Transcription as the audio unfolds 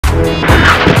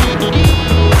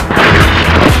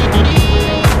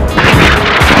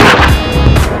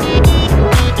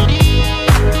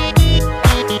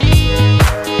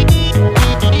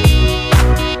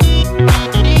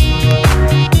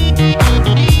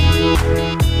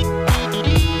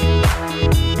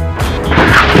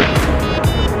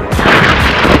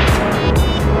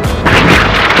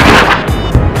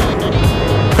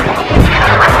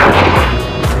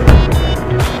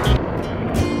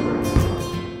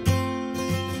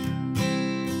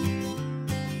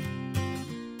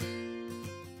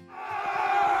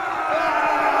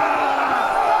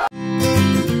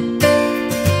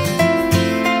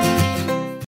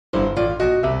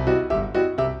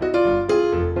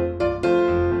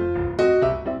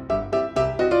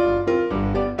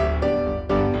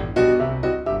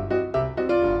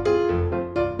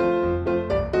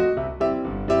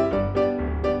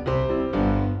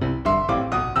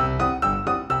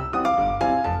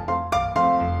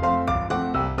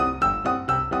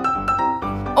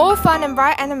All fun and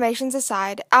bright animations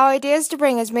aside, our idea is to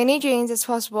bring as many genes as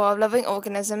possible of living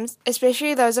organisms,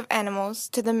 especially those of animals,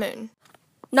 to the moon.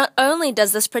 Not only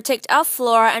does this protect our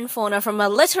flora and fauna from a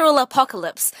literal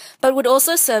apocalypse, but would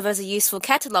also serve as a useful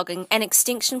cataloguing and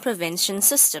extinction prevention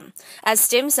system, as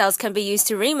stem cells can be used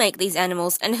to remake these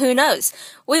animals, and who knows,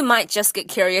 we might just get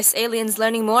curious aliens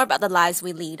learning more about the lives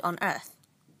we lead on Earth.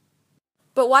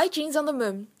 But why genes on the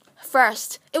moon?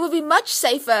 First, it would be much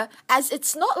safer, as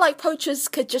it's not like poachers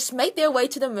could just make their way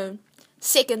to the moon.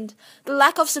 Second, the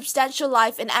lack of substantial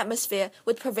life in atmosphere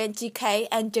would prevent decay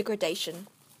and degradation.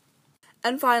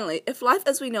 And finally, if life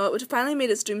as we know it would finally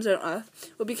meet its doomsday on Earth,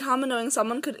 it would be calmer knowing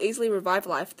someone could easily revive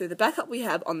life through the backup we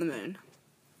have on the moon.